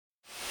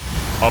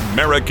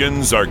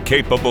Americans are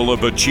capable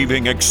of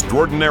achieving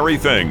extraordinary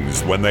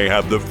things when they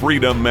have the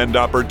freedom and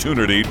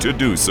opportunity to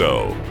do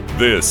so.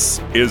 This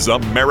is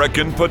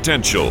American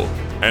Potential.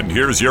 And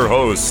here's your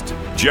host,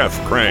 Jeff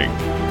Crank.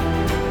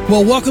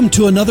 Well, welcome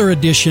to another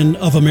edition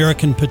of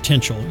American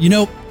Potential. You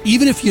know,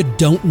 even if you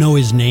don't know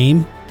his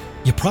name,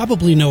 you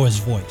probably know his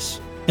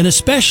voice. And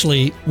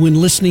especially when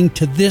listening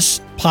to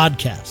this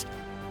podcast.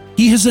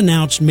 He has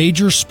announced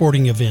major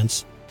sporting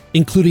events,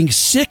 including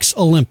 6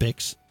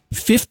 Olympics,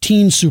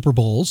 15 Super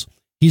Bowls.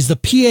 He's the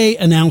PA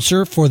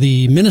announcer for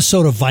the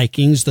Minnesota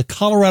Vikings, the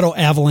Colorado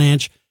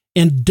Avalanche,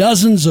 and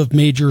dozens of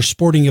major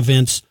sporting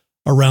events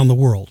around the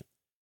world.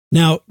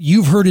 Now,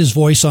 you've heard his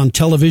voice on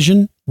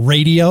television,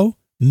 radio,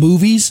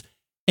 movies,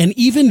 and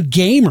even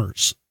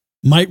gamers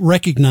might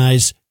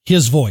recognize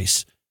his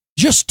voice.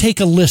 Just take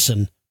a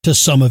listen to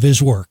some of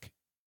his work.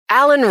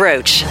 Alan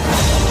Roach.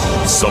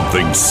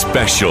 Something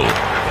special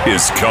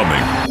is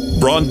coming.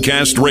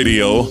 Broadcast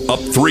radio up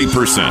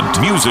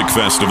 3%. Music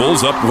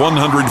festivals up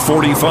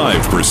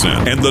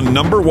 145%. And the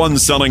number one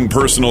selling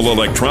personal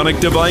electronic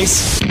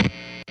device?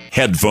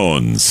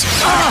 Headphones.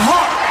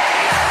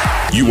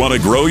 You want to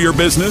grow your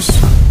business?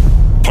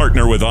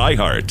 Partner with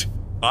iHeart.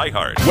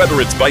 Whether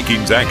it's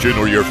Vikings action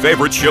or your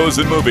favorite shows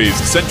and movies,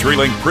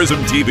 CenturyLink Prism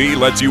TV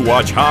lets you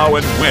watch how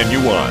and when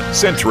you want.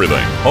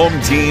 CenturyLink.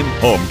 Home team,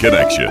 home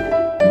connection.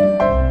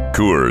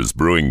 Coors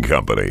Brewing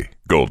Company,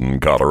 Golden,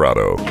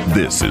 Colorado.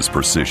 This is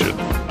precision.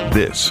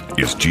 This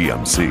is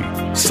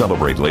GMC.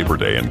 Celebrate Labor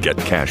Day and get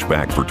cash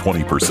back for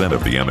 20%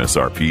 of the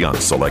MSRP on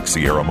select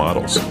Sierra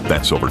models.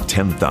 That's over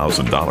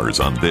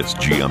 $10,000 on this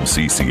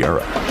GMC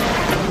Sierra.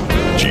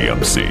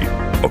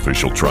 GMC,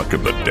 official truck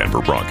of the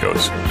Denver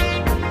Broncos.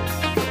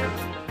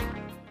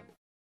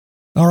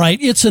 All right,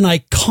 it's an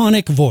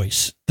iconic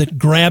voice that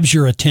grabs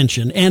your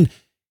attention, and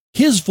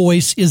his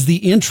voice is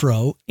the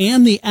intro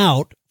and the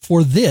out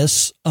for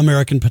this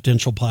American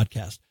Potential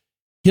podcast.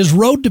 His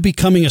road to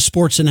becoming a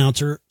sports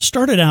announcer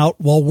started out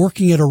while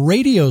working at a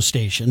radio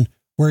station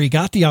where he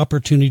got the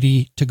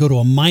opportunity to go to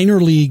a minor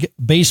league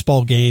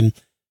baseball game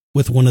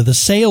with one of the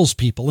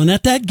salespeople. And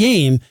at that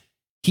game,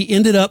 he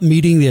ended up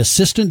meeting the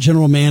assistant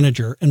general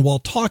manager. And while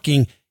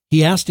talking,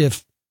 he asked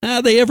if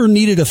they ever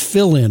needed a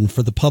fill-in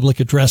for the public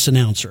address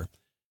announcer.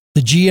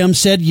 The GM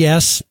said,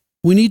 yes,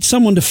 we need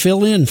someone to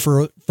fill in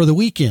for the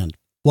weekend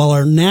while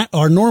our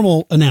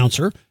normal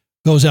announcer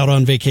goes out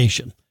on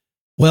vacation.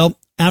 Well,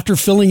 after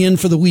filling in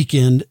for the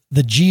weekend,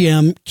 the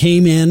GM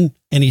came in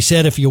and he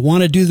said, if you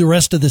want to do the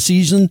rest of the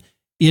season,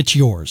 it's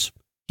yours.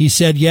 He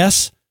said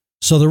yes,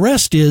 so the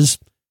rest is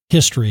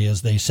history,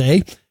 as they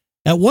say.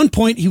 At one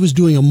point, he was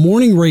doing a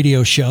morning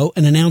radio show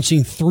and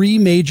announcing 3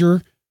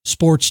 major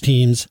sports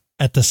teams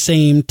at the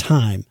same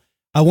time.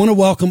 I want to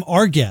welcome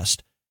our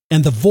guest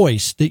and the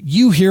voice that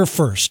you hear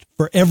first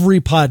for every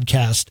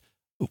podcast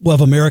of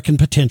American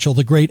Potential,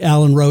 the great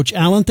Alan Roach.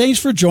 Alan, thanks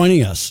for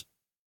joining us.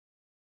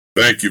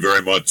 Thank you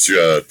very much.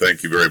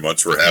 Thank you very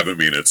much for having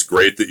me. And it's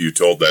great that you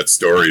told that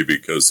story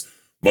because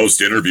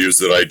most interviews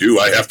that I do,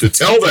 I have to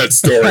tell that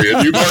story,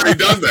 and you've already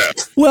done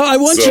that. Well, I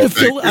want you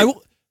to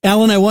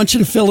Alan, I want you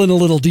to fill in a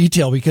little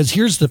detail because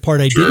here's the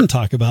part I didn't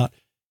talk about.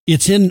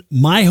 It's in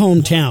my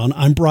hometown.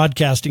 I'm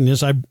broadcasting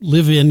this. I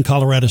live in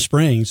Colorado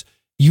Springs.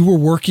 You were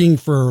working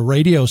for a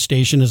radio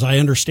station, as I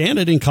understand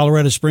it, in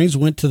Colorado Springs,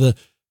 went to the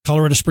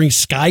Colorado Springs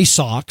Sky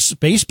Sox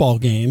baseball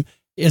game.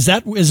 Is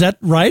that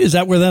right? Is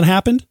that where that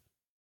happened?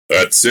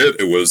 That's it.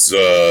 It was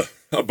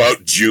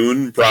about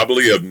June,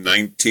 probably, of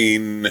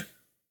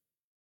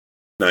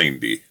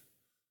 1990.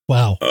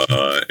 Wow.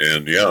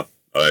 And yeah,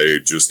 I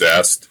just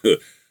asked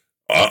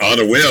on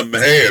a whim,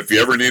 hey, if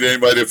you ever need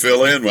anybody to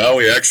fill in, well,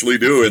 we actually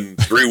do in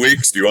 3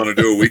 weeks. Do you want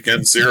to do a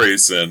weekend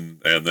series?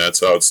 And that's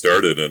how it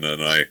started. And then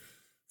I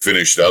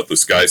finished out the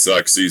Sky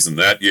Sox season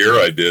that year.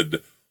 I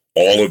did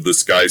all of the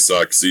Sky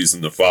Sox season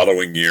the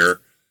following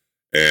year.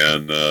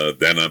 And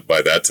then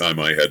by that time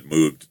I had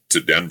moved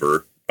to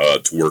Denver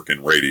to work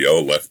in radio,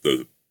 left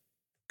the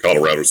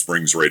Colorado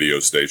Springs radio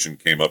station,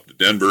 came up to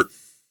Denver,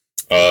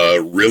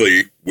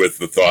 really with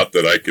the thought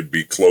that I could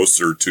be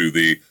closer to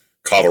the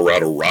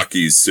Colorado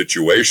Rockies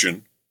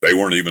situation. They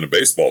weren't even a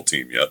baseball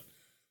team yet.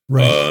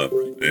 Right.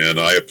 And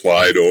I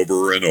applied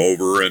over and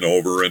over and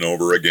over and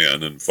over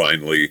again. And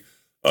finally,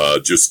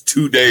 just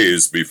 2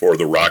 days before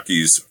the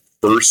Rockies'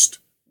 first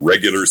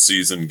regular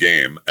season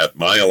game at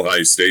Mile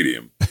High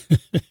Stadium,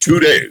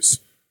 2 days,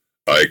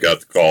 I got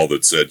the call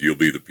that said, you'll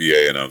be the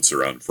PA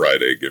announcer on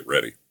Friday. Get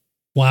ready.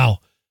 Wow.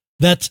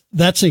 That's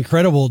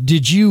incredible.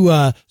 Did you,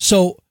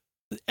 so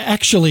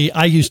actually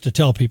I used to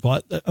tell people,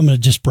 I'm going to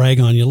just brag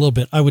on you a little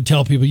bit. I would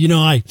tell people,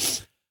 I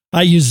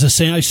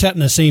used I sat in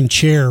the same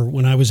chair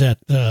when I was at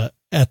the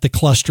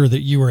cluster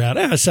that you were at.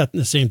 I sat in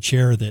the same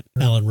chair that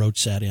Alan Roach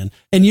sat in.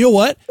 And you know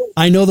what?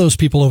 I know those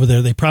people over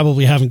there, they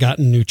probably haven't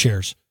gotten new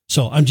chairs.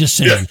 So I'm just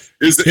saying.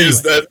 Yeah.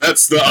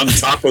 That's the on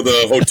top of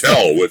the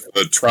hotel with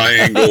the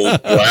triangle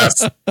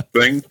glass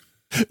thing?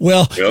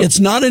 Well, It's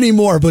not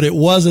anymore, but it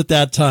was at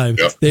that time.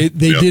 Yep. They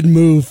did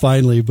move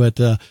finally. But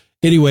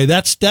anyway,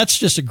 that's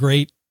just a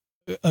great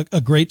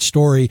a great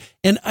story.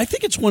 And I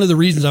think it's one of the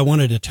reasons I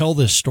wanted to tell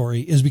this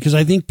story is because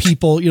I think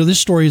people, this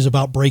story is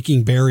about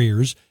breaking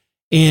barriers,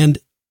 and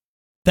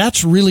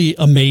that's really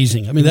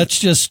amazing. I mean, that's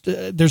just,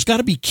 there's got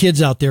to be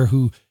kids out there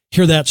who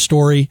hear that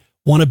story,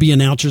 want to be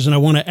announcers. And I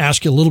want to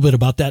ask you a little bit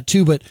about that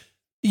too. But,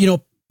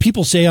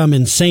 people say I'm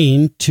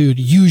insane to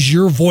use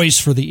your voice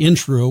for the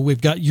intro. We've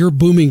got your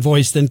booming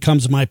voice, then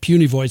comes my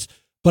puny voice.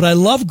 But I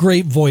love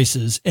great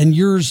voices, and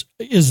yours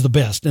is the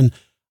best. And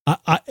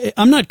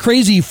I'm not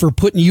crazy for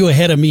putting you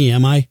ahead of me,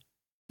 am I?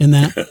 In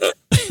that?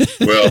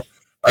 Well,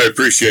 I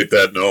appreciate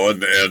that, Noah.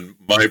 And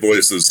my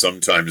voices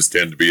sometimes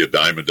tend to be a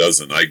dime a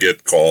dozen. I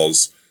get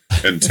calls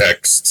and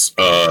texts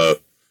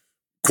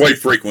quite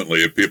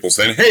frequently of people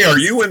saying, "Hey, are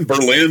you in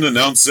Berlin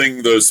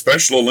announcing the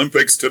Special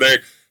Olympics today?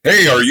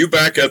 Hey, are you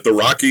back at the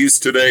Rockies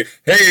today?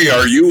 Hey,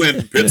 are you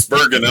in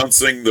Pittsburgh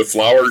announcing the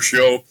flower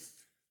show?"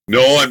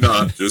 No, I'm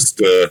not.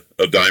 Just a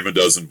dime a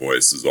dozen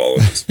voice is all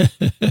it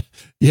is.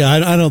 Yeah,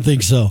 I don't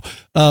think so.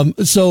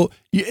 So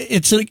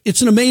it's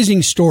an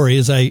amazing story,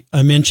 as I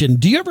mentioned.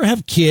 Do you ever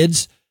have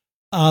kids?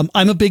 I'm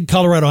a big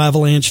Colorado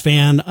Avalanche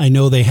fan. I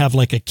know they have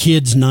like a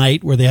kids'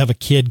 night where they have a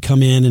kid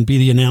come in and be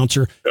the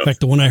announcer. Yep. In fact,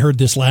 the one I heard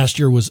this last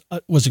year was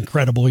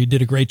incredible. You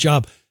did a great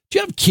job. Do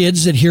you have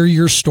kids that hear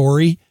your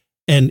story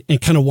and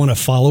kind of want to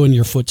follow in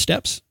your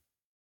footsteps?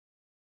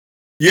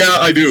 Yeah,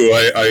 I do.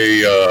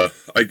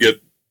 I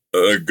get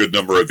a good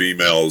number of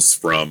emails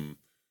from,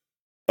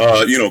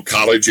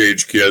 college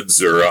age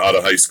kids or out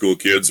of high school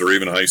kids or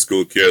even high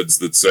school kids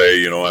that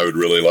say, I would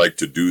really like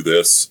to do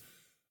this.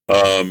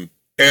 And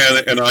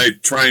I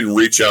try and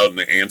reach out and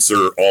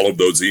answer all of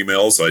those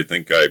emails. I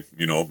think I,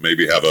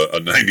 maybe have a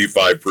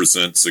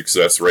 95%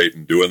 success rate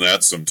in doing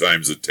that.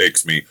 Sometimes it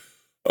takes me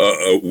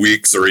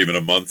weeks or even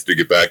a month to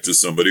get back to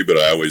somebody, but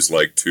I always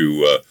like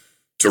to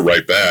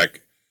write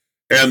back.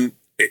 And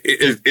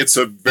it's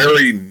a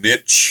very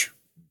niche,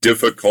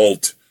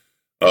 difficult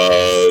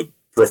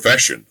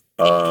profession.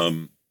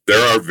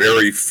 There are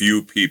very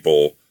few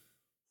people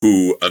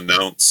who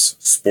announce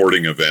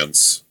sporting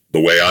events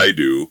the way I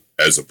do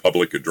as a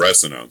public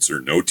address announcer.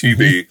 No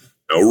TV,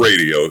 no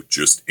radio,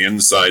 just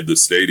inside the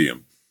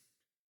stadium.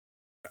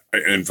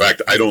 In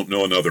fact, I don't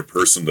know another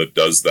person that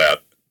does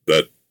that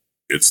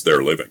it's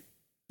their living.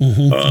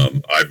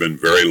 I've been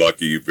very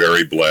lucky,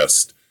 very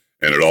blessed,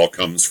 and it all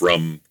comes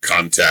from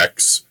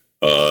contacts,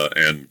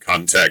 and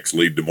contacts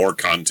lead to more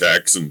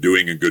contacts and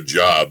doing a good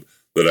job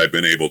that I've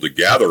been able to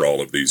gather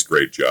all of these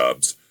great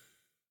jobs.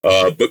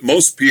 But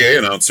most PA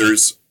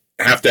announcers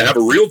have to have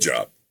a real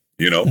job.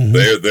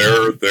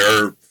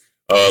 They're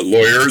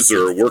lawyers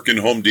or work in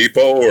Home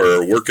Depot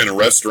or work in a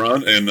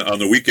restaurant, and on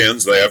the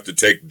weekends they have to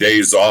take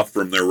days off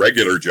from their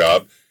regular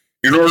job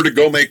in order to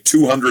go make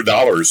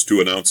 $200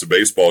 to announce a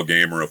baseball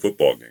game or a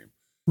football game.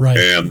 Right.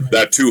 And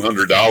that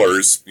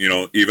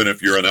 $200, even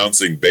if you're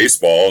announcing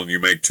baseball and you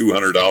make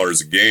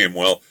 $200 a game,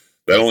 well,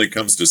 that only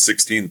comes to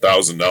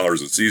 $16,000 a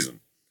season.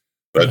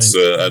 That's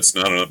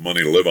not enough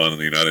money to live on in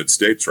the United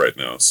States right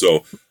now.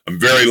 So I'm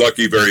very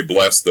lucky, very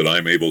blessed that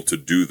I'm able to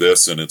do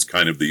this, and it's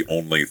kind of the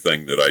only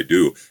thing that I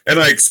do. And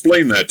I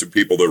explain that to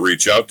people that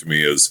reach out to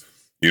me is,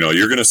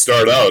 you're going to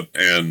start out,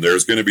 and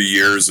there's going to be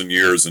years and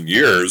years and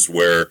years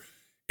where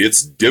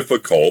it's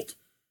difficult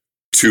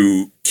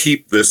to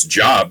keep this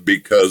job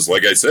because,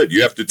 like I said,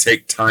 you have to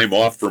take time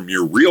off from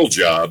your real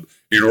job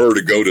in order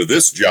to go to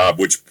this job,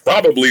 which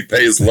probably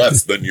pays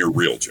less than your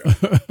real job.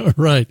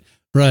 Right.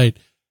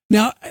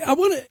 Now, I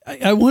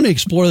want to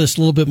explore this a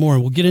little bit more,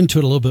 and we'll get into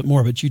it a little bit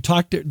more. But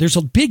there's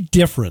a big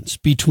difference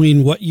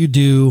between what you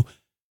do,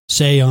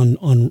 say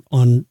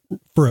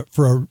for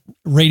a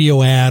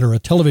radio ad or a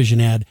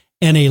television ad,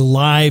 and a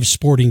live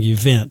sporting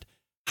event.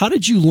 How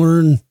did you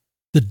learn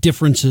the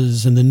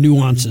differences and the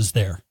nuances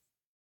there?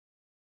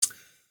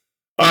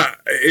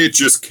 It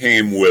just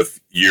came with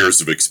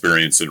years of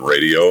experience in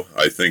radio.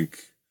 I think,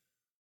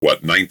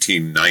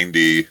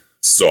 1990.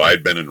 So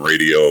I'd been in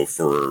radio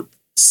for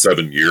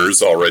 7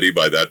 years already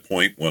by that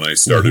point when I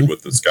started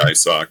with the Sky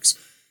Sox.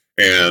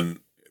 And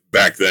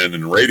back then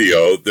in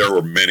radio, there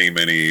were many,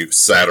 many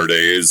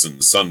Saturdays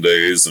and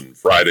Sundays and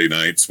Friday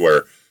nights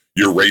where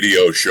your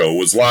radio show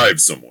was live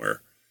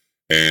somewhere.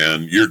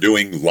 And you're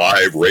doing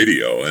live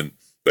radio. And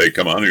they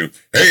come on and go,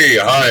 "Hey,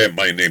 hi,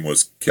 my name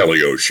was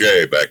Kelly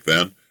O'Shea back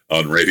then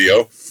on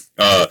radio.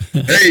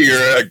 Hey,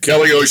 you're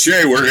Kelly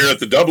O'Shea. We're here at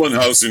the Dublin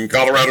House in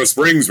Colorado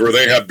Springs where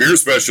they have beer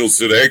specials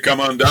today.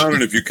 Come on down,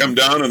 and if you come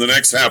down in the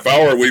next half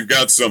hour, we've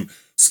got some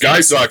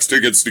Sky Sox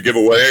tickets to give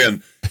away."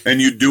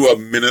 And you do a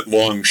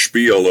minute-long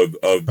spiel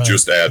of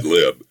just ad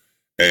lib.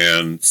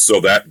 And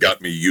so that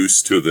got me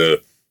used to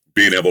the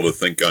being able to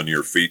think on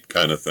your feet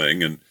kind of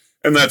thing. And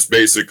that's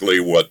basically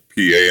what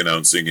PA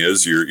announcing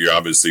is. You're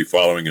obviously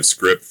following a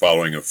script,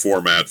 following a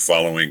format,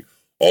 following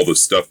all the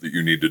stuff that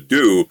you need to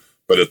do.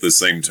 But at the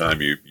same time,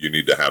 you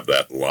need to have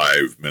that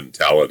live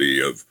mentality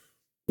of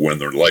when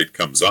the light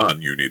comes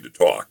on, you need to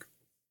talk.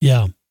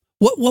 Yeah.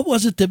 What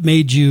was it that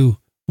made you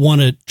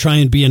want to try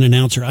and be an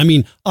announcer? I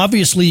mean,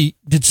 obviously,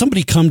 did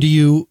somebody come to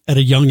you at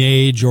a young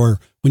age or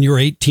when you were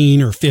 18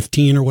 or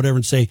 15 or whatever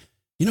and say,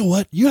 you know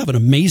what? You have an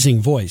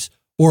amazing voice.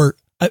 Or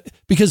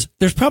because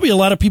there's probably a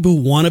lot of people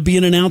who want to be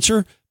an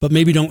announcer, but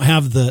maybe don't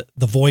have the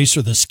voice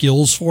or the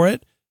skills for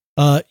it.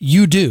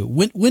 You do.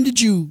 When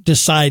did you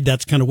decide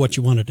that's kind of what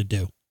you wanted to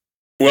do?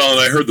 Well, and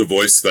I heard the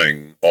voice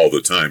thing all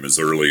the time as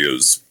early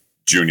as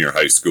junior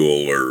high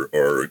school or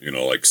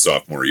like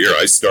sophomore year.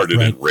 I started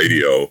in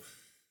radio.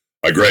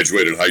 I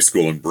graduated high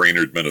school in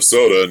Brainerd,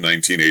 Minnesota in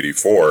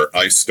 1984.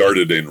 I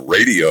started in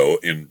radio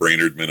in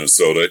Brainerd,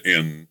 Minnesota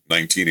in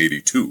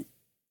 1982.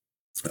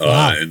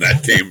 Wow. And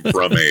that came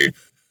from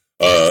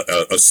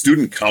a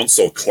student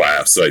council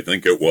class, I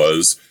think it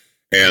was.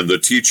 And the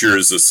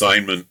teacher's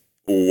assignment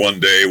one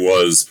day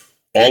was,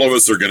 all of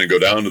us are going to go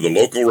down to the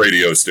local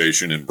radio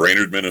station in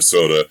Brainerd,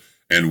 Minnesota,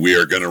 and we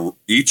are going to,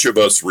 each of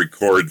us,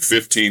 record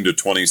 15 to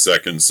 20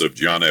 seconds of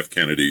John F.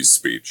 Kennedy's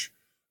speech.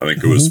 I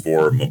think it was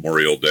for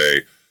Memorial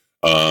Day.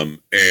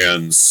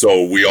 And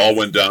so we all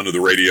went down to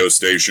the radio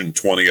station,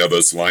 20 of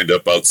us lined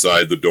up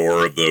outside the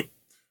door of the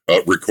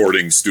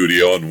recording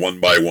studio, and one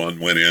by one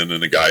went in,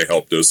 and a guy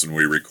helped us, and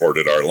we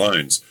recorded our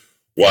lines.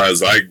 Well,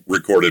 as I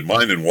recorded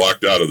mine and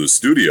walked out of the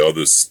studio,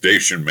 the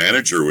station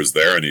manager was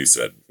there, and he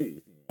said,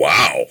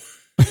 wow,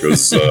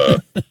 because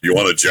you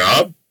want a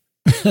job?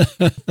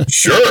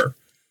 Sure.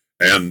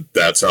 And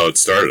that's how it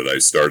started. I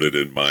started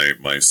in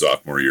my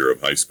sophomore year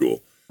of high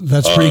school.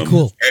 That's pretty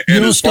cool. You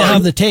don't still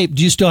have the tape.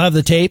 Do you still have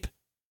the tape?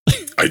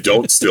 I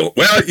don't still.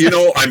 Well,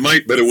 I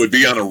might, but it would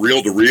be on a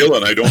reel-to-reel,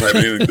 and I don't have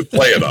anything to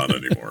play it on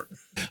anymore.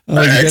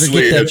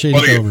 Actually, it's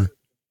funny.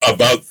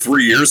 About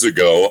 3 years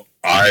ago,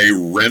 I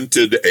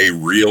rented a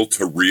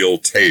reel-to-reel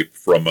tape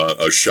from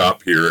a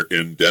shop here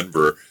in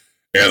Denver,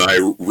 and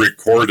I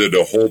recorded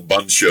a whole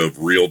bunch of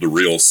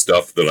reel-to-reel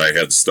stuff that I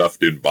had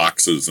stuffed in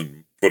boxes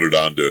and put it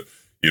onto,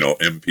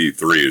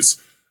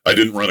 MP3s. I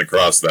didn't run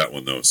across that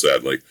one, though,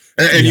 sadly.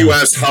 And you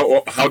asked,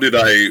 how did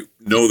I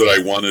know that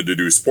I wanted to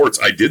do sports?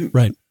 I didn't.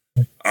 Right.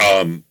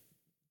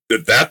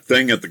 That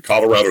thing at the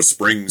Colorado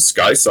Springs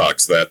Sky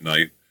Sox that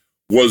night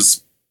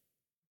was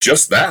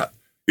just that.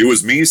 It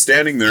was me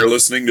standing there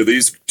listening to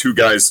these two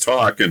guys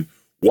talk and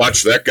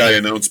watch that guy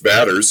announce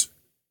batters.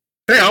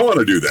 Hey, I want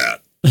to do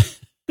that.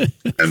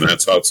 And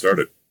that's how it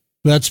started.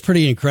 That's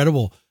pretty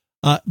incredible.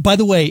 By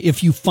the way,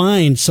 if you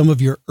find some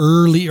of your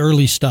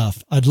early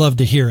stuff, I'd love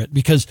to hear it,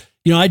 because,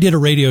 I did a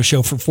radio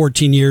show for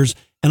 14 years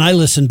and I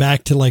listened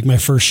back to like my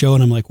first show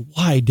and I'm like,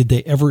 why did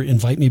they ever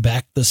invite me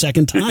back the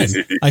second time?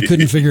 I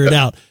couldn't figure it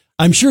out.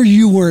 I'm sure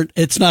you weren't,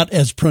 it's not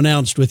as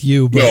pronounced with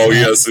you. But, no,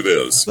 yes, it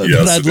is. But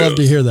I'd love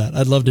to hear that.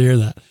 I'd love to hear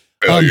that.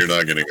 No, you're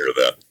not going to hear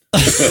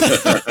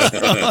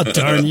that.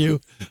 Darn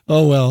you.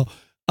 Oh, well.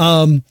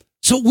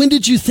 So when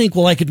did you think,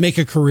 I could make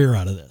a career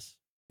out of this?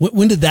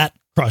 When did that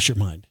cross your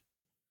mind?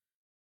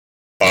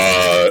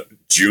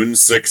 June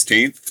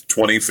 16th,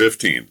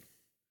 2015.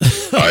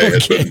 I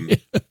had been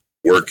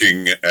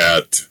working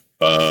at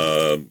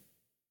the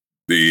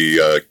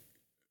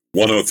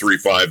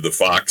 103.5 The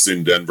Fox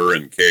in Denver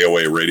and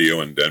KOA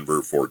Radio in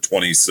Denver for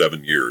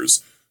 27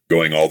 years,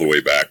 going all the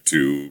way back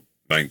to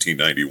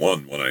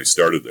 1991 when I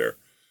started there.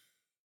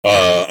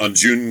 On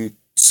June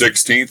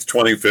 16th,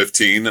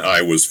 2015,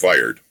 I was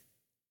fired.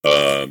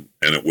 And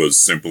it was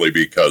simply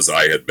because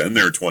I had been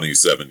there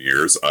 27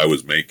 years. I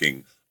was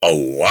making a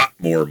lot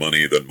more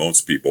money than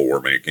most people were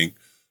making.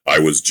 I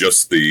was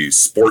just the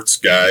sports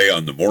guy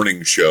on the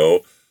morning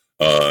show.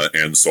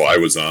 And so I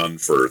was on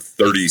for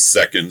 30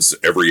 seconds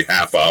every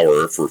half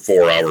hour for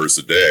 4 hours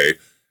a day.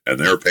 And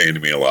they're paying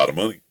me a lot of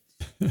money.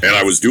 And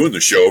I was doing the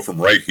show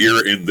from right here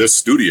in this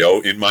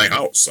studio in my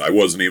house. I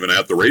wasn't even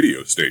at the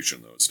radio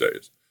station those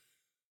days.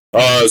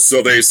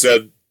 So they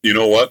said, you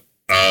know what?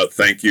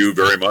 Thank you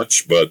very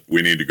much, but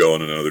we need to go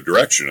in another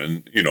direction.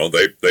 And,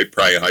 they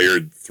probably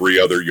hired 3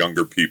 other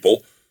younger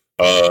people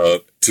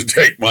to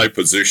take my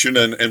position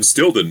and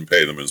still didn't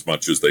pay them as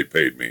much as they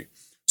paid me.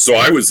 So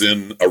I was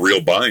in a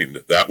real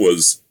bind. That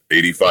was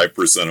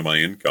 85% of my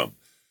income.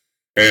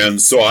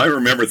 And so I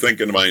remember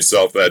thinking to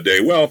myself that day,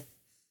 well,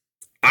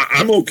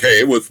 I'm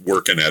okay with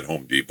working at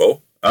Home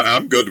Depot.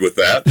 I'm good with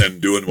that and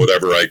doing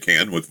whatever I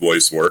can with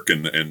voice work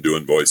and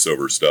doing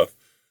voiceover stuff.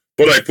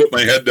 But I put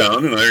my head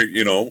down and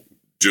I,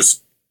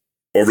 just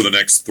over the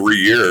next 3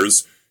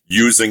 years,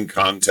 using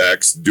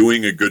contacts,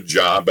 doing a good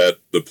job at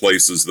the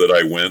places that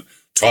I went,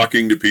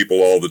 talking to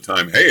people all the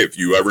time. Hey, if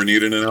you ever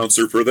need an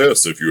announcer for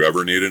this, if you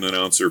ever need an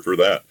announcer for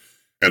that.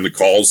 And the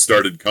calls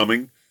started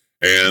coming.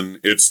 And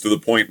it's to the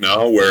point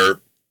now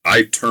where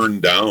I turn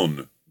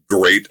down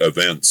great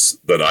events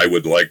that I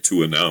would like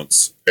to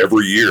announce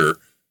every year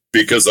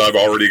because I've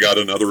already got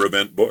another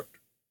event booked.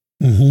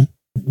 Mm-hmm.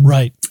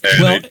 Right.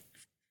 And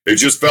it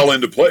just fell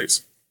into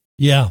place.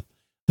 Yeah.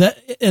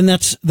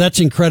 That's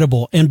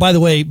incredible. And by the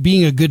way,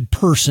 being a good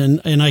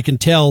person, and I can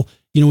tell,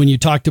 when you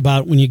talked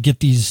about when you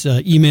get these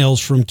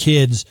emails from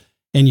kids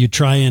and you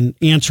try and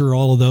answer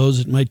all of those,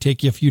 it might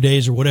take you a few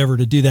days or whatever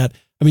to do that.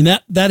 I mean,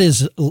 that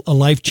is a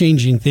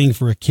life-changing thing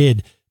for a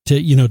kid to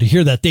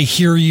hear that. They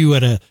hear you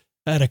at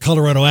a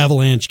Colorado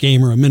Avalanche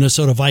game or a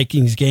Minnesota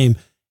Vikings game.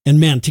 And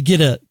man, to get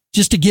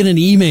an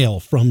email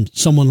from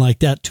someone like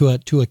that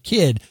to a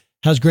kid,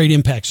 has great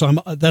impact. So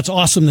that's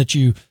awesome that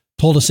you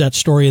told us that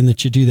story and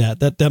that you do that.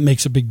 That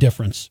makes a big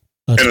difference.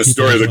 And a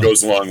story that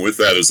goes along with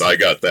that is I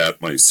got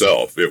that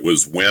myself. It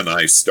was when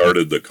I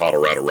started the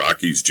Colorado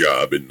Rockies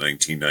job in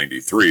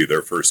 1993.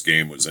 Their first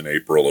game was in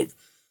April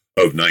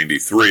of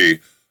 93.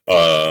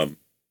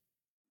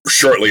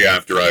 Shortly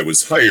after I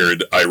was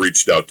hired, I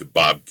reached out to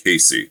Bob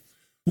Casey.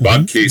 Mm-hmm.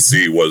 Bob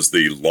Casey was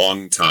the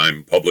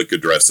longtime public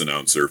address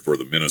announcer for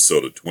the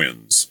Minnesota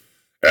Twins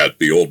at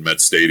the old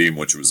Met Stadium,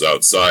 which was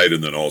outside,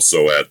 and then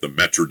also at the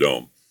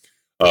Metrodome.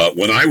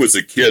 When I was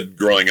a kid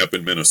growing up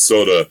in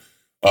Minnesota,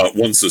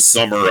 once a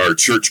summer, our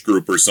church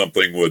group or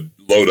something would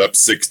load up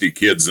 60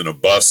 kids in a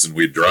bus, and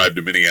we'd drive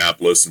to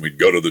Minneapolis, and we'd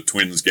go to the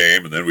Twins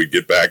game, and then we'd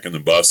get back in the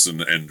bus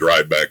and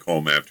drive back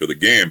home after the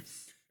game.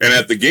 And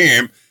at the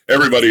game,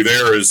 everybody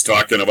there is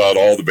talking about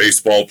all the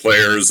baseball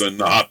players and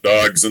the hot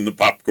dogs and the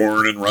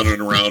popcorn and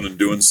running around and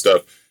doing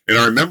stuff. And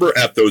I remember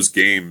at those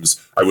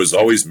games, I was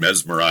always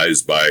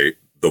mesmerized by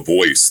the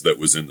voice that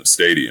was in the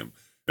stadium.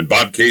 And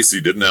Bob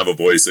Casey didn't have a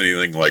voice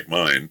anything like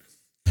mine.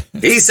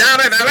 He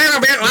sounded a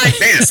little bit like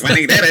this when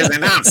he did his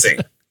announcing.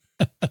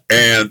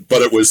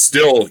 But it was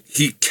still,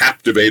 he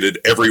captivated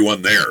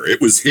everyone there.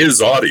 It was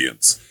his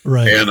audience.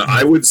 Right. And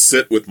I would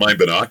sit with my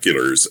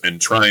binoculars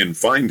and try and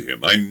find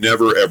him. I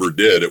never, ever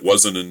did. It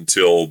wasn't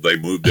until they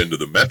moved into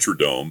the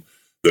Metrodome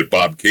that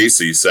Bob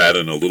Casey sat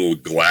in a little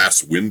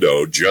glass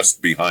window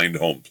just behind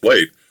home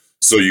plate.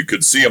 So you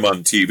could see him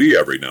on TV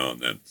every now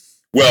and then.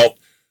 Well,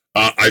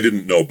 I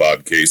didn't know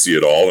Bob Casey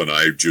at all, and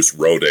I just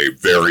wrote a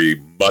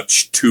very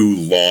much too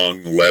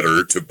long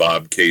letter to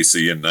Bob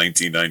Casey in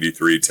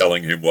 1993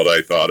 telling him what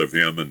I thought of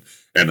him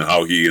and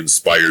how he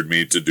inspired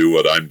me to do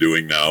what I'm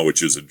doing now,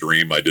 which is a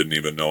dream I didn't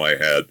even know I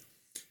had.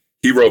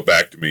 He wrote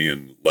back to me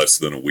in less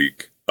than a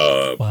week.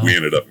 Wow. We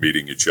ended up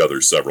meeting each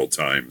other several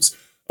times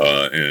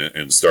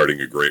and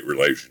starting a great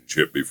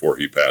relationship before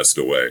he passed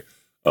away.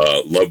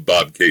 Love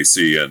Bob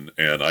Casey, and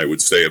I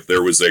would say if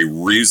there was a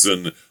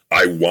reason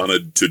I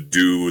wanted to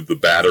do the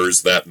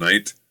batters that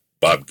night,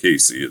 Bob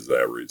Casey is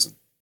that reason.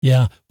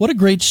 Yeah. What a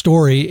great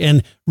story.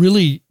 And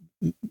really,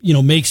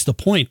 makes the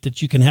point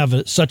that you can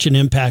have such an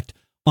impact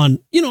on,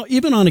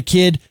 even on a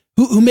kid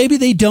who maybe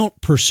they don't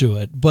pursue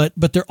it, but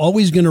they're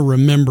always going to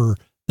remember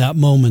that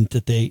moment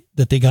that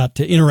they got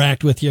to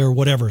interact with you or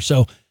whatever.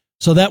 So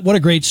what a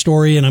great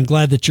story. And I'm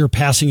glad that you're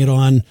passing it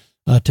on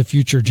to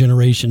future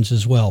generations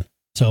as well.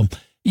 So,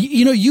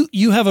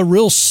 you have a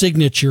real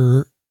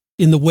signature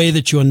in the way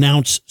that you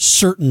announce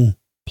certain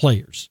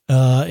players,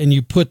 and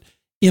you put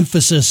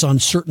emphasis on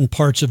certain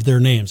parts of their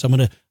names. I'm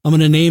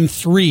gonna name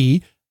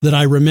three that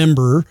I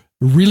remember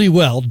really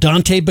well: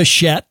 Dante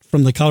Bichette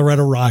from the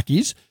Colorado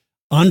Rockies,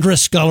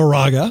 Andres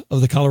Galarraga of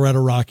the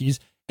Colorado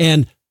Rockies,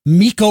 and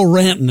Mikko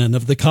Rantanen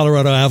of the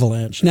Colorado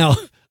Avalanche. Now,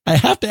 I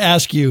have to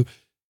ask you,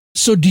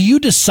 so do you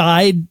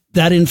decide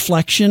that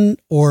inflection,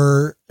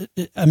 or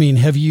do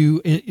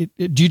you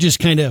just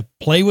kind of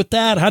play with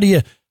that? How do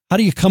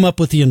you come up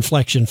with the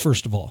inflection,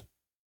 first of all?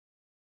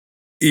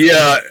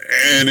 Yeah,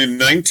 and in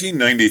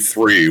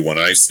 1993, when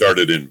I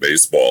started in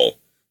baseball,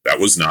 that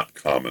was not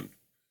common.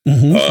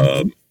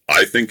 Mm-hmm.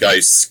 I think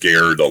I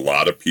scared a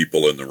lot of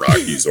people in the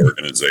Rockies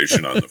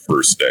organization on the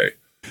first day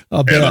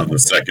and on the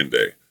second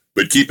day.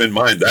 But keep in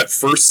mind, that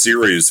first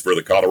series for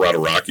the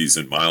Colorado Rockies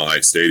in Mile High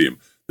Stadium,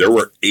 there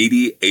were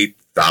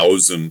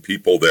 88,000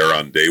 people there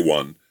on day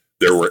one.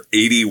 There were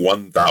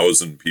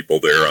 81,000 people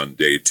there on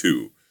day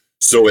two.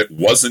 So it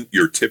wasn't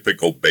your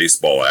typical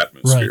baseball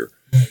atmosphere.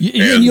 Right.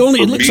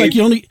 It looks like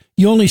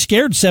you only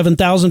scared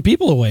 7,000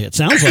 people away. It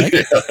sounds like.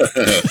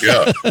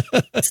 Yeah.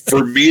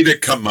 For me to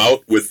come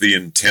out with the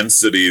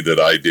intensity that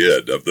I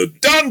did of the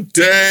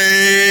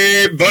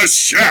Dante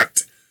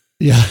Bichette,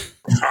 yeah,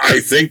 I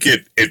think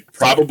it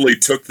probably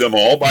took them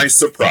all by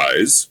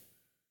surprise.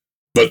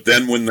 But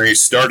then when they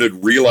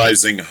started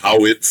realizing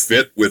how it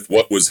fit with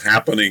what was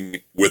happening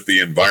with the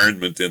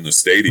environment in the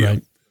stadium,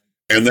 right.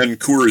 And then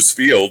Coors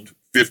Field,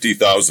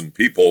 50,000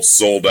 people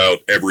sold out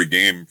every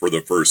game for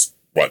the first,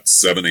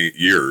 7-8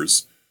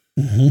 years.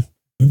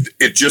 Mm-hmm.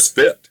 It just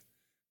fit.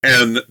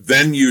 And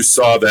then you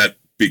saw that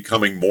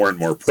becoming more and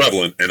more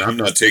prevalent. And I'm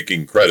not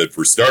taking credit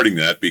for starting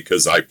that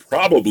because I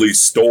probably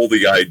stole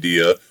the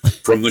idea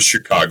from the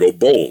Chicago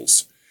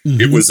Bulls.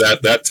 Mm-hmm. It was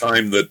at that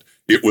time that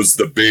it was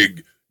the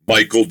big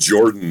Michael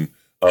Jordan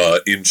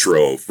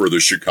intro for the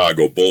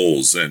Chicago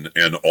Bulls and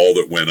all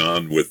that went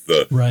on with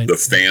the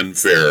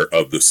fanfare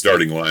of the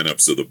starting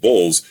lineups of the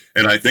Bulls.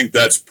 And I think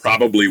that's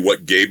probably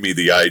what gave me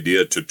the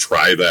idea to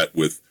try that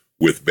with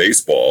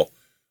baseball.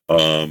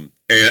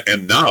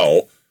 And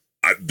now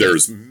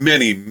there's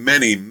many,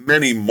 many,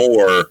 many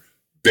more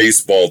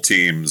baseball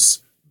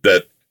teams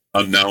that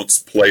announce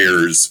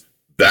players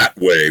that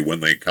way when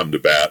they come to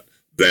bat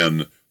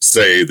than,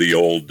 say, the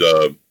old,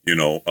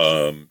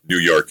 New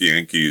York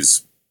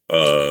Yankees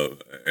and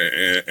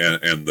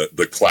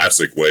the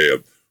classic way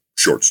of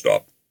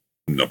shortstop,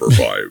 number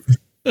 5,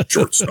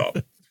 shortstop.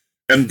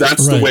 And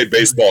that's the way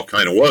baseball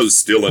kind of was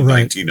still in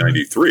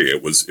 1993.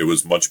 It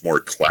was much more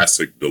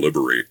classic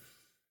delivery.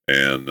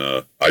 And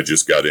I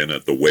just got in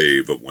at the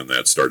wave of when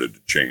that started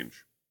to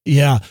change.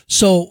 Yeah.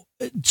 So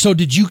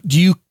do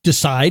you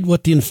decide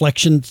what the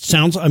inflection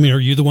sounds? I mean, are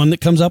you the one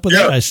that comes up with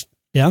it?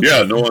 Yeah.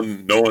 Yeah.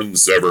 No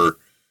one's ever.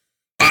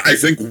 I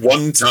think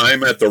one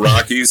time at the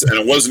Rockies, and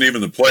it wasn't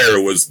even the player,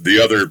 it was the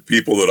other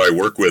people that I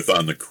work with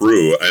on the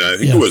crew, and I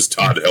think it was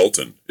Todd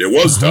Helton. It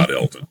was Todd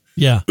Helton.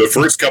 Yeah. The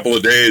first couple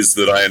of days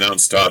that I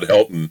announced Todd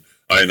Helton,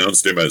 I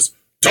announced him as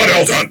Todd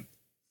Helton.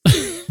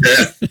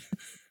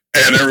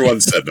 And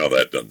everyone said, no,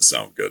 that doesn't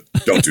sound good.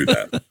 Don't do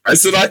that. I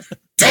said, Todd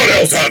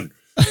Helton.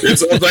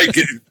 It's like,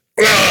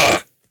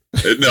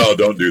 no,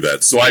 don't do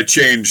that. So I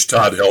changed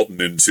Todd Helton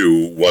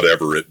into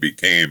whatever it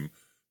became.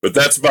 But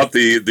that's about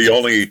the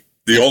only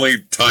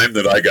time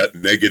that I got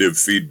negative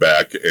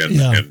feedback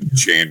and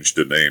changed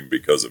a name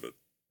because of it.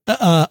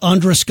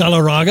 Andres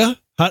Galarraga?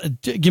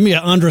 Give me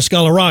an Andres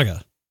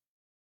Galarraga.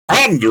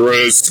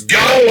 Andres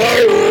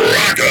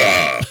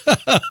Galarraga.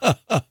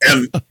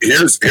 And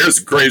here's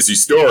a crazy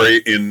story.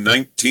 In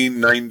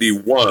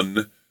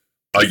 1991,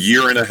 a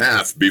year and a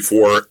half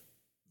before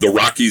the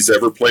Rockies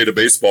ever played a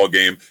baseball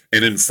game,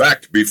 and in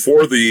fact,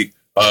 before the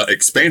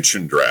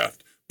expansion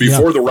draft,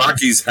 before the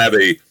Rockies had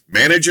a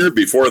manager,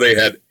 before they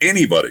had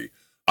anybody,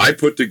 I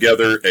put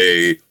together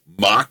a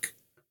mock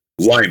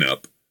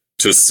lineup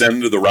to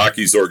send to the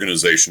Rockies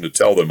organization to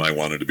tell them I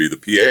wanted to be the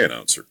PA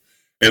announcer.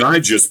 And I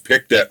just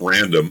picked at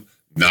random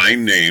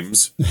 9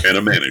 names and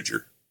a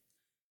manager.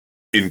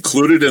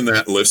 Included in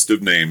that list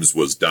of names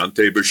was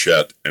Dante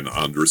Bichette and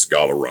Andres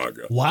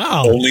Galarraga.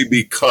 Wow. Only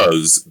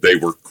because they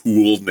were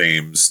cool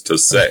names to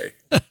say.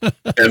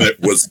 And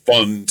it was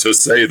fun to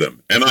say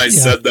them. And I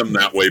said them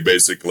that way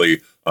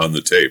basically on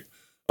the tape.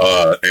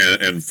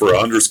 And for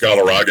Andres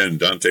Galarraga and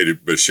Dante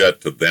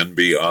Bichette to then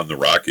be on the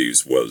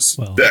Rockies was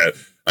that.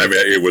 I mean,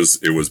 it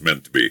was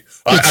meant to be.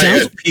 I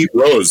had Pete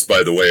Rose,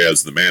 by the way,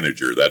 as the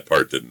manager. That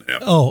part didn't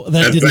happen. Oh,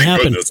 that didn't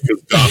happen. Goodness,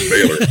 because Don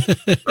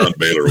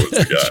Baylor was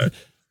the guy.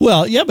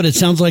 Well, yeah, but it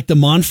sounds like the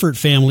Monfort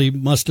family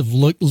must have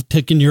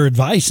taken your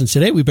advice and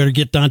said, hey, we better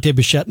get Dante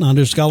Bichette and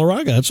Andres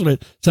Galarraga. That's what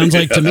it sounds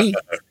like to me.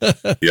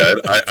 Yeah,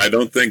 I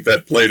don't think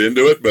that played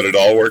into it, but it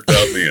all worked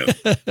out in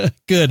the end.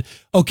 Good.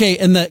 Okay,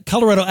 and the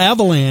Colorado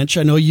Avalanche,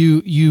 I know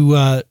you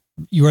are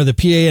the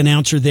PA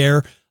announcer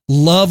there.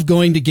 Love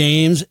going to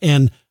games,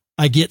 and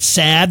I get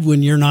sad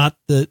when you're not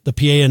the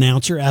PA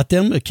announcer at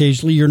them.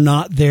 Occasionally you're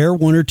not there,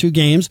 1 or 2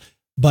 games,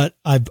 but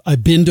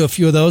I've been to a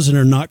few of those and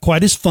they're not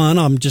quite as fun.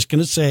 I'm just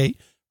going to say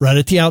right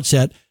at the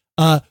outset,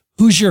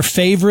 who's your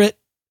favorite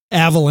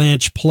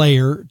Avalanche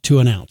player to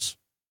announce?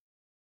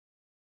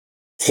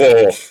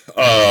 And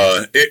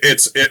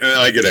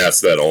I get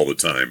asked that all the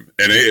time,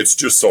 and it's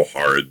just so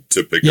hard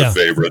to pick a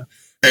favorite.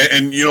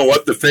 And you know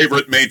what? The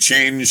favorite may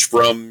change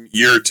from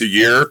year to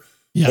year,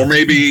 or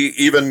maybe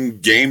even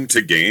game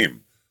to game.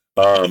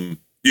 My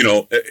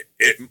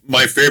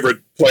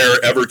favorite player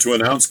ever to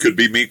announce could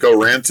be Mikko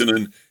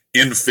Rantanen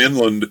in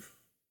Finland,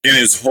 in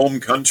his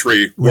home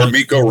country, where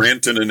Mikko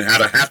Rantanen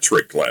had a hat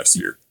trick last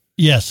year.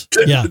 Yes.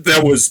 Yeah.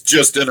 That was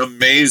just an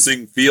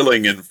amazing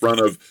feeling in front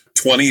of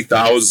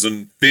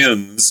 20,000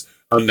 Finns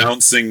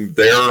announcing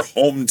their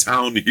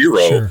hometown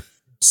hero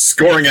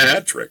scoring a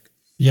hat trick.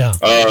 Yeah.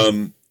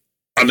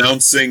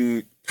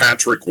 Announcing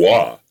Patrick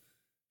Waugh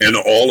and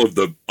all of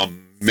the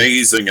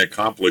amazing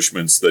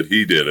accomplishments that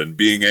he did, and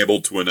being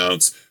able to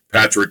announce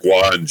Patrick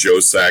Waugh and Joe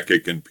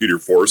Sakic and Peter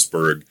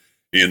Forsberg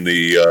in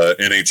the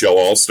NHL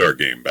All-Star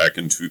game back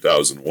in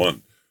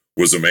 2001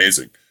 was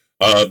amazing.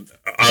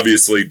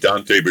 Obviously,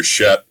 Dante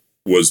Bichette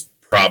was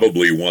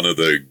probably one of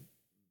the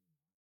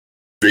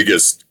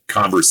biggest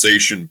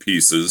conversation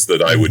pieces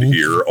that I would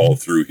hear all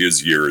through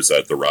his years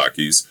at the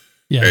Rockies.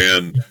 Yeah.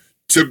 And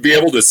to be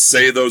able to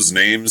say those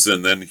names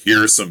and then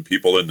hear some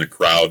people in the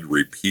crowd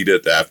repeat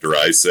it after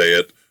I say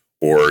it,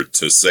 or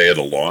to say it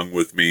along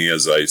with me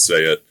as I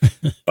say it,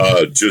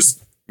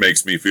 just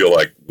makes me feel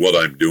like what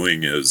I'm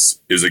doing is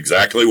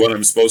exactly what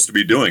I'm supposed to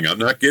be doing. I'm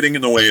not getting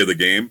in the way of the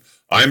game.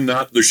 I'm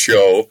not the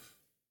show,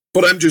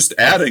 but I'm just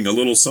adding a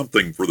little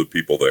something for the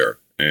people there.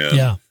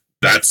 And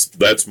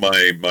that's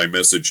my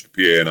message to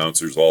PA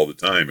announcers all the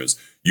time is,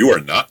 you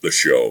are not the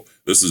show.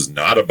 This is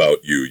not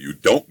about you. You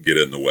don't get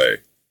in the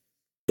way.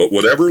 But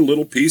whatever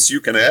little piece you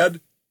can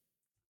add,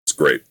 it's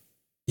great.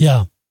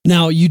 Yeah.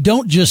 Now, you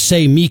don't just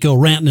say Mikko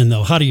Rantanen,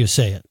 though. How do you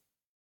say it?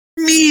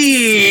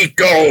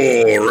 Mikko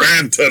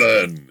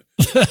Rantanen.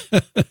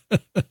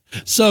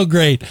 So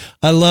great.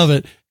 I love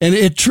it. And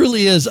it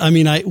truly is. I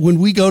mean, when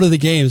we go to the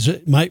games,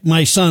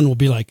 my son will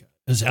be like,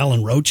 is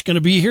Alan Roach going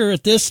to be here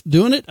at this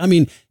doing it? I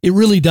mean, it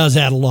really does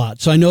add a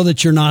lot. So I know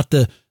that you're not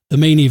the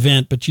main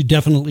event, but you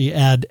definitely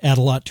add a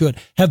lot to it.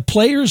 Have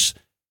players,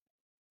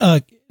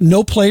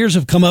 no players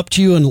have come up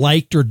to you and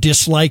liked or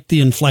disliked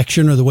the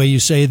inflection or the way you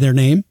say their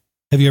name?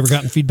 Have you ever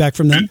gotten feedback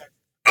from them?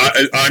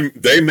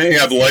 They may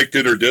have liked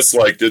it or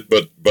disliked it,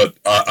 but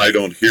I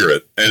don't hear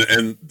it.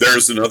 And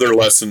there's another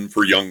lesson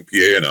for young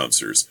PA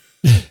announcers.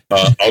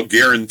 I'll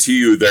guarantee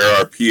you there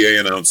are PA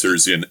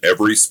announcers in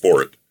every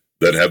sport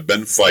that have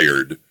been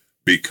fired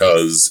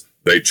because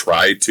they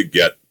try to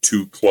get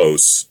too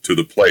close to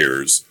the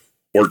players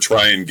or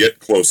try and get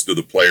close to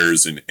the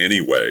players in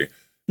any way.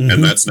 Mm-hmm.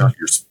 And that's not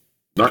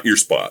not your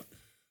spot.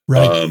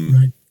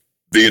 Right.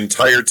 The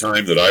entire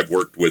time that I've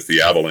worked with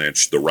the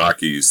Avalanche, the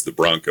Rockies, the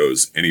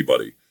Broncos,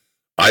 anybody,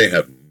 I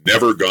have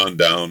never gone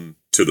down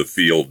to the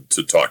field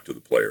to talk to the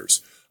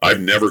players. I've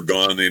never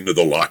gone into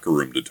the locker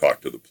room to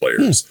talk to the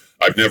players.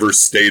 I've never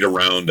stayed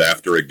around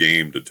after a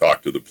game to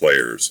talk to the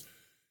players.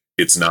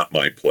 It's not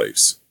my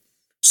place.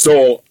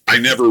 So I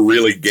never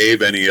really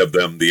gave any of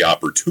them the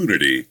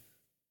opportunity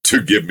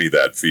to give me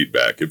that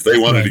feedback. If they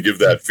wanted to give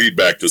that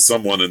feedback to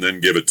someone and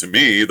then give it to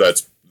me,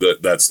 that's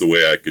the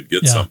way I could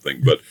get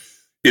something. But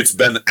it's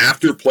been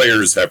after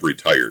players have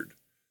retired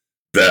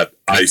that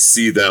I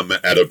see them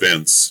at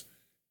events,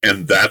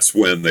 and that's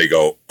when they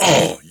go,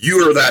 oh,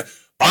 you are that.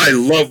 I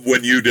love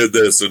when you did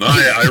this, and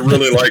I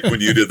really like when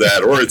you did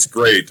that, or it's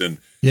great. And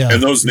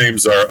those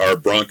names are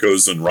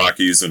Broncos and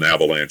Rockies and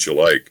Avalanche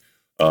alike.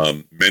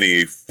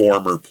 Many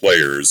former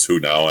players who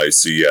now I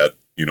see at,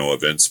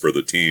 events for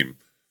the team.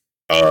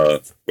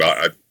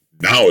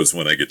 Now is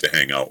when I get to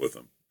hang out with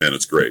them, and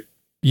it's great.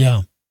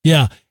 Yeah.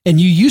 And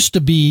you used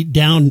to be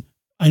down,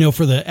 I know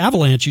for the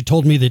Avalanche, you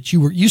told me that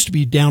you used to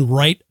be down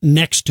right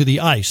next to the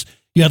ice.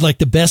 You had like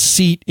the best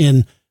seat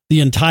in the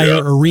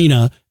entire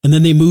arena, and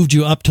then they moved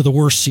you up to the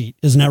worst seat.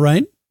 Isn't that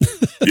right?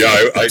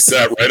 I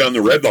sat right on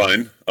the red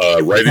line,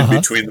 right in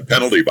between the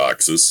penalty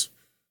boxes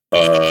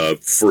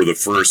for the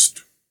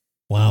first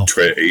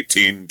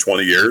 18,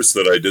 20 years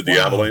that I did the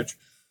Avalanche.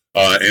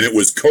 And it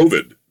was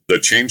COVID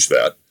that changed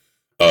that.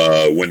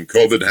 When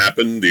COVID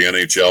happened, the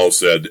NHL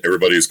said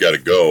everybody's got to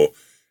go.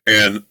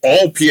 And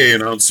all PA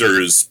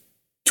announcers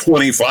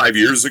 25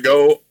 years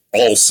ago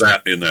all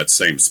sat in that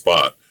same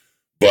spot.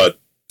 But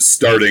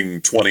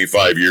starting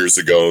 25 years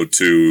ago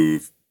to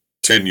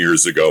 10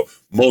 years ago,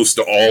 most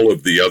all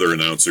of the other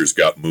announcers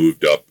got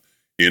moved up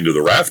into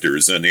the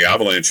rafters. And the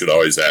Avalanche had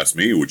always asked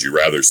me, would you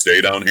rather stay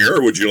down here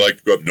or would you like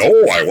to go up?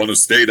 No, I want to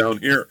stay down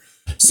here.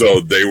 So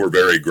they were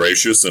very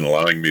gracious in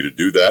allowing me to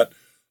do that.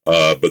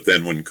 But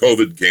then when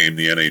COVID came,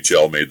 the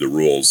NHL made the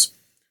rules.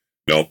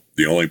 No,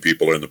 the only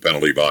people in the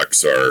penalty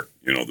box are,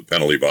 the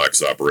penalty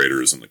box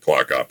operators and the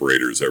clock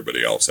operators.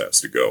 Everybody else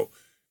has to go.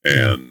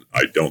 And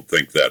I don't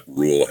think that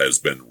rule has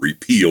been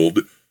repealed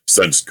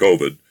since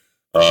COVID.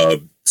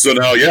 So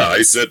now,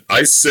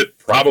 I sit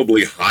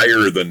probably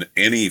higher than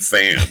any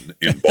fan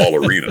in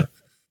Ball Arena,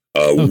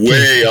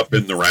 way up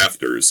in the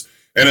rafters.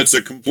 And it's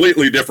a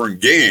completely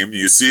different game.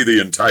 You see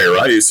the entire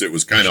ice. It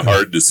was kind of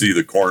hard to see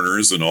the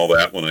corners and all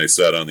that when I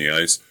sat on the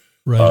ice.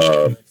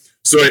 Right.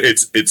 So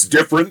it's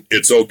different.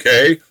 It's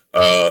okay.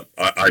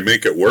 I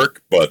make it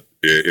work, but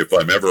if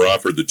I'm ever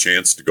offered the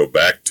chance to go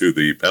back to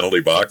the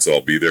penalty box,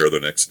 I'll be there the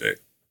next day.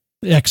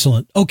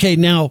 Excellent. Okay,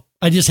 now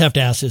I just have to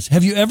ask this.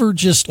 Have you ever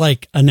just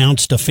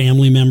announced a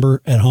family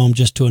member at home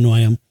just to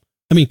annoy them?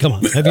 I mean, come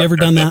on. Have you ever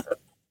done that?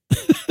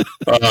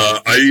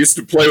 I used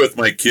to play with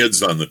my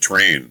kids on the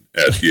train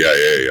at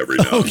DIA every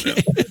now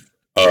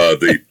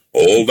and then.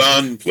 Hold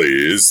on,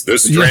 please.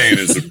 This train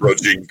is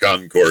approaching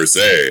Concourse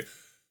A.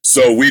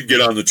 So we'd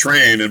get on the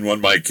train, and when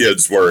my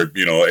kids were,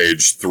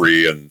 age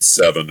 3 and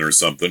 7 or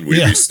something,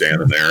 we'd be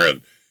standing there,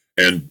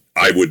 and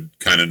I would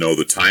kind of know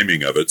the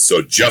timing of it.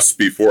 So just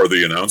before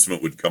the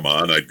announcement would come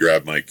on, I'd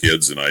grab my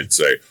kids and I'd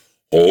say,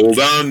 hold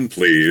on,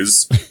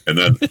 please. And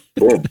then,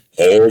 boom,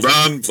 hold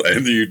on.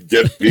 And you'd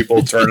get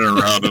people turning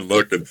around and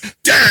looking,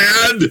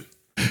 Dad!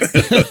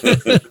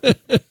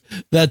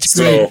 That's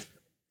great. So,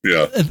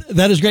 yeah.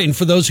 That is great. And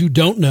for those who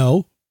don't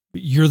know,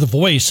 you're the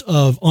voice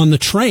of On the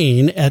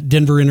Train at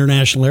Denver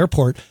International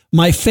Airport.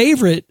 My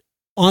favorite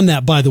on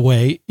that, by the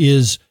way,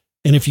 is,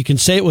 and if you can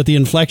say it with the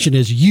inflection,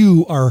 is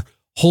you are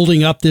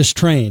holding up this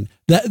train.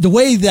 That the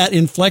way that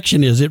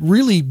inflection is, it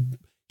really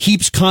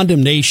heaps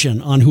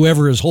condemnation on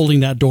whoever is holding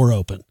that door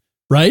open,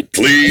 right?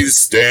 Please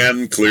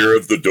stand clear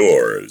of the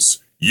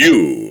doors.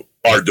 You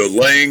are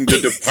delaying the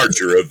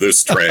departure of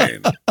this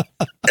train.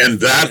 And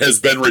that has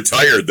been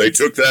retired. They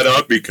took that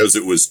out because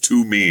it was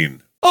too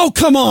mean. Oh,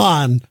 come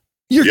on.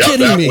 You're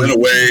kidding me. That went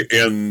away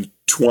in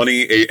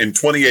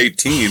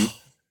 2018.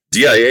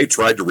 DIA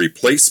tried to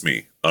replace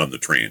me on the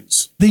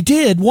trains. They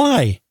did?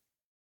 Why?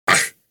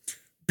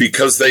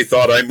 Because they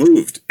thought I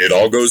moved. It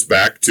all goes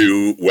back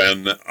to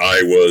when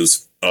I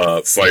was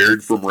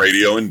fired from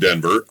radio in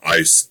Denver.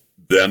 I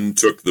then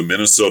took the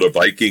Minnesota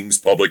Vikings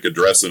public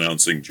address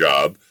announcing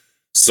job.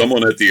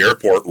 Someone at the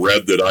airport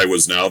read that I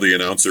was now the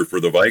announcer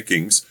for the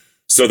Vikings.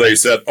 So they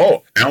said,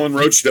 oh, Alan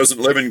Roach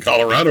doesn't live in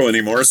Colorado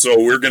anymore, so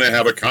we're going to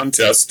have a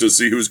contest to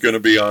see who's going to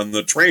be on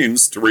the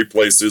trains to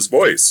replace his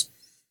voice.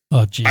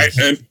 Oh, geez.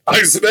 And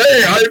I said,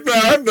 hey,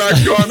 I'm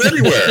not going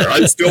anywhere.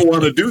 I still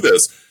want to do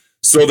this.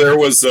 So there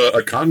was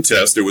a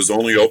contest. It was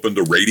only open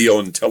to radio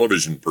and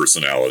television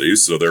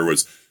personalities. So there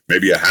was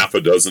maybe a half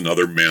a dozen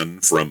other men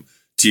from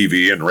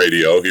TV and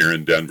radio here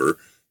in Denver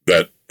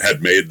that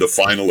had made the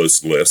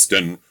finalist list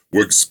and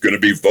was going to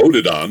be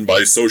voted on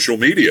by social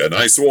media. And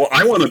I said, well,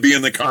 I want to be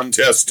in the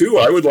contest too.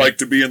 I would like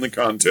to be in the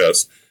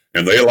contest.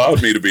 And they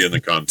allowed me to be in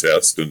the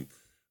contest. And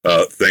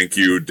thank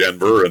you,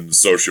 Denver and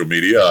social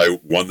media. I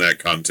won that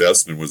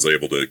contest and was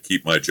able to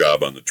keep my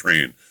job on the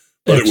train.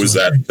 But Excellent. It was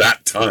at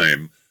that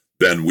time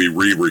then we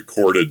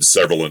re-recorded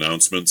several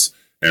announcements,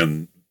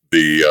 and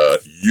the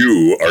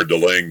 "you are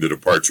delaying the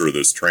departure of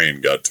this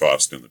train" got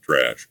tossed in the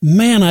trash.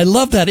 Man, I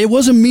love that. It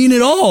wasn't mean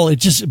at all.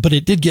 But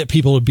it did get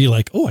people to be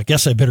like, "Oh, I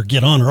guess I better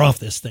get on or off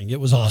this thing." It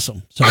was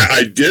awesome. So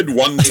I did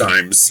one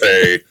time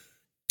say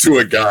to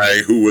a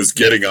guy who was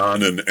getting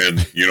on, and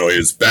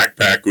his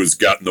backpack was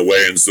got in the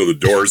way, and so the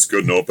doors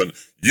couldn't open.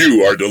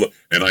 "You are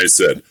and I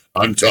said,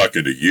 "I'm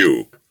talking to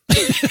you."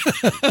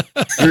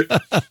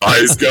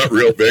 Eyes got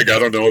real big. I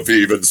don't know if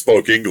he even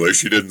spoke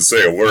English. He didn't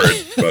say a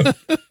word, but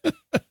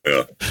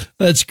yeah.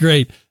 That's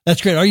great.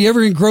 That's great. Are you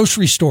ever in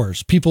grocery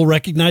stores? People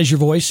recognize your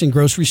voice in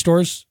grocery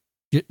stores?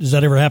 Does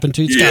that ever happen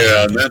to you?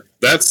 Yeah, and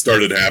that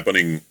started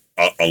happening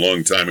a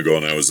long time ago,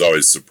 and I was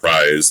always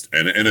surprised,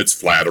 and it's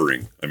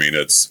flattering. I mean,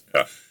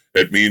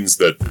 it means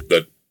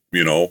that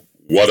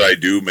what I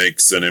do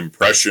makes an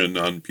impression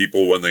on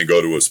people when they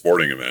go to a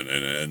sporting event,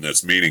 and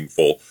that's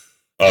meaningful.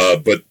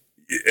 But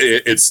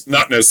it's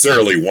not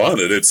necessarily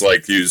wanted. It's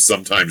like you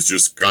sometimes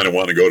just kind of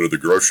want to go to the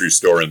grocery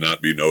store and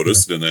not be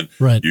noticed. And then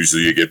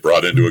usually you get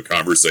brought into a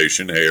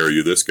conversation. "Hey, are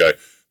you this guy?"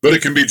 But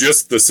it can be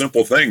just the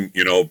simple thing,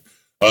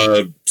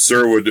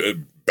 sir,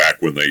 would,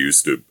 back when they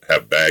used to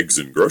have bags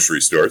in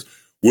grocery stores,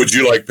 "Would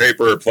you like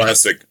paper or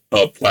plastic?"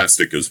 "Oh,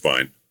 plastic is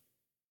fine."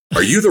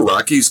 "Are you the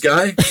Rockies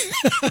guy?"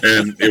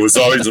 And it was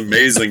always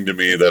amazing to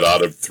me that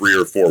out of 3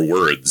 or 4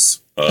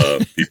 words,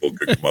 people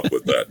could come up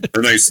with that.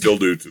 And they still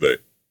do today.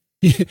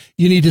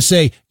 You need to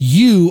say,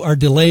 "You are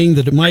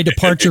delaying my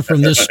departure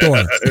from this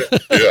store."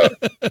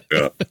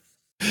 Yeah.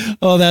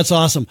 Oh, that's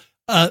awesome.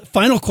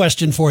 Final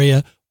question for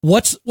you.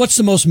 What's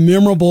the most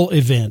memorable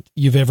event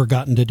you've ever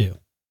gotten to do?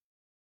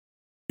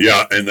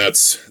 Yeah, and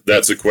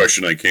that's a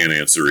question I can't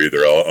answer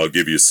either. I'll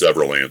give you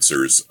several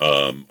answers.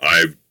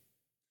 I've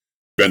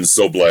been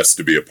so blessed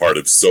to be a part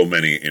of so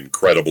many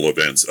incredible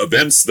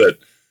events that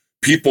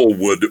people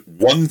would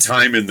one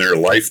time in their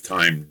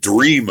lifetime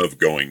dream of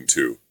going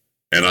to.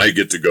 And I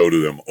get to go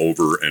to them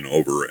over and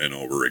over and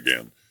over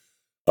again.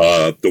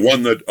 The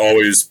one that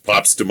always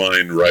pops to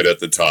mind right at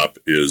the top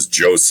is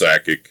Joe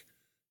Sakic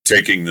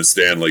taking the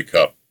Stanley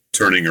Cup,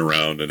 turning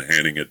around and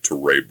handing it to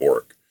Ray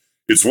Bourque.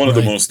 It's one of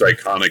the most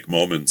iconic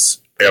moments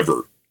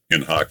ever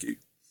in hockey.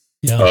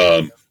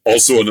 Yeah.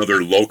 Also,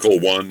 another local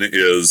one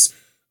is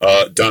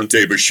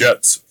Dante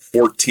Bichette's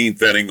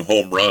 14th inning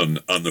home run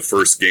on the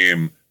first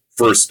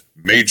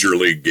major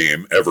league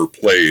game ever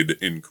played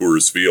in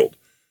Coors Field.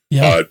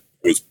 Yeah. It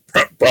was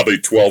probably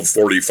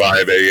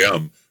 12:45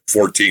 a.m.,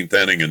 14th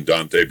inning, and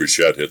Dante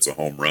Bichette hits a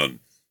home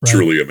run. Right.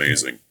 Truly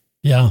amazing.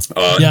 Yeah.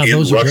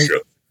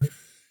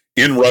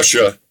 In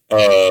Russia,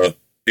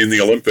 in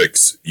the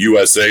Olympics,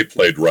 USA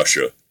played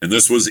Russia. And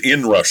this was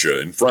in Russia,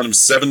 in front of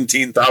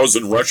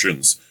 17,000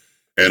 Russians.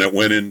 And it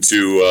went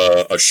into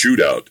a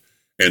shootout.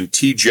 And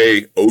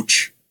TJ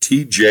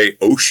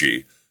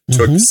Oshie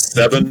took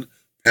 7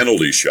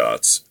 penalty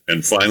shots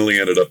and finally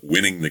ended up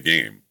winning the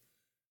game.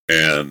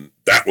 And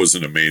that was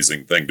an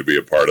amazing thing to be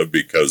a part of,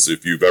 because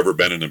if you've ever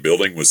been in a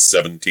building with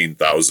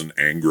 17,000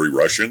 angry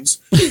Russians,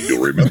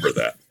 you'll remember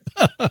that.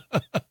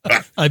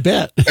 I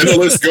bet. And the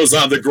list goes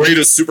on. The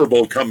greatest Super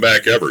Bowl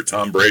comeback ever.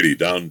 Tom Brady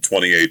down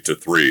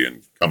 28-3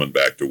 and coming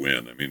back to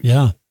win. I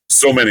mean,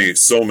 so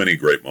many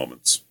great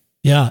moments.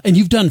 Yeah. And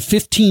you've done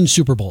 15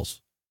 Super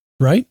Bowls,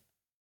 right?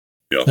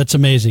 Yeah. That's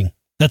amazing.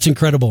 That's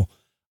incredible.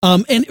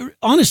 And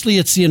honestly,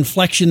 it's the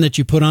inflection that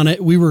you put on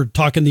it. We were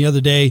talking the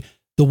other day,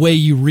 the way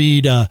you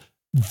read,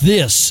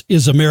 "This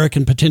is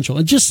American potential."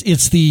 And just,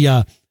 it's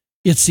the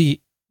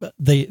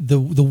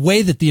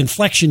way that the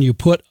inflection you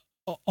put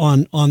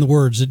on the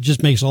words, it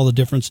just makes all the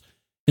difference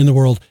in the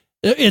world.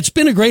 It's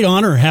been a great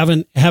honor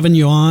having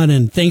you on,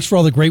 and thanks for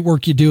all the great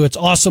work you do. It's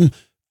awesome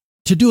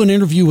to do an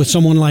interview with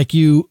someone like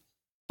you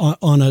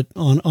on a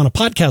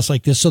podcast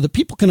like this, so that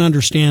people can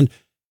understand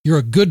you're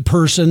a good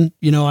person.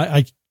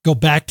 I go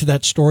back to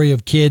that story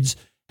of kids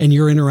and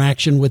your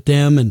interaction with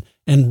them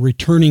and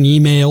returning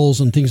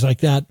emails and things like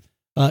that.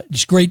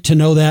 It's great to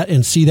know that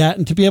and see that,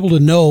 and to be able to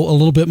know a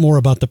little bit more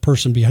about the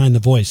person behind the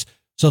voice.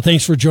 So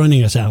thanks for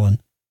joining us,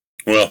 Alan.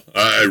 Well,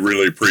 I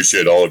really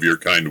appreciate all of your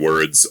kind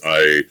words.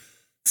 I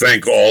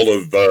thank all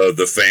of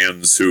the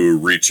fans who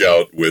reach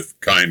out with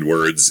kind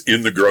words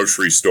in the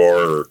grocery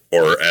store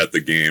or at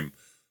the game.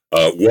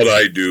 What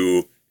I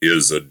do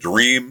is a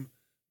dream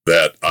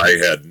that I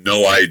had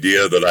no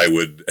idea that I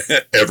would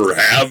ever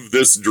have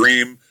this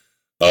dream.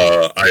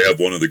 I have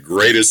one of the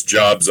greatest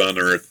jobs on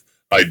earth.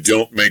 I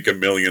don't make $1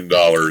 million,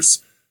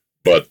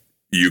 but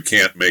you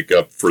can't make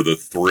up for the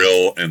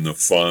thrill and the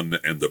fun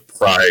and the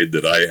pride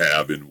that I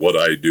have in what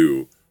I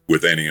do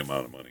with any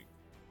amount of money.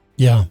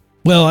 Yeah.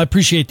 Well, I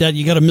appreciate that.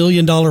 You got $1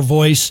 million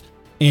voice,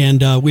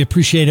 and we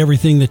appreciate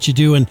everything that you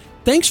do. And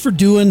thanks for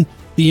doing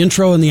the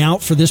intro and the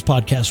out for this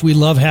podcast. We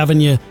love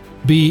having you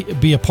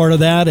be a part of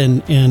that,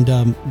 and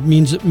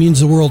means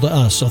the world to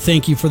us. So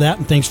thank you for that,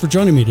 and thanks for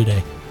joining me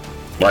today.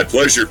 My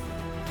pleasure.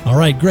 All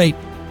right, great.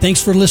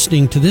 Thanks for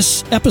listening to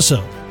this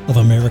episode of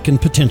American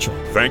Potential.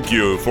 Thank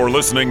you for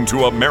listening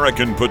to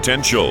American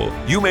Potential.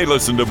 You may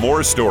listen to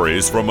more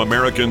stories from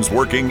Americans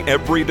working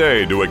every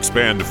day to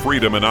expand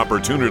freedom and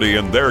opportunity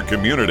in their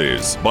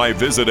communities by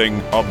visiting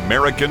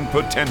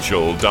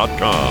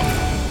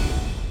AmericanPotential.com.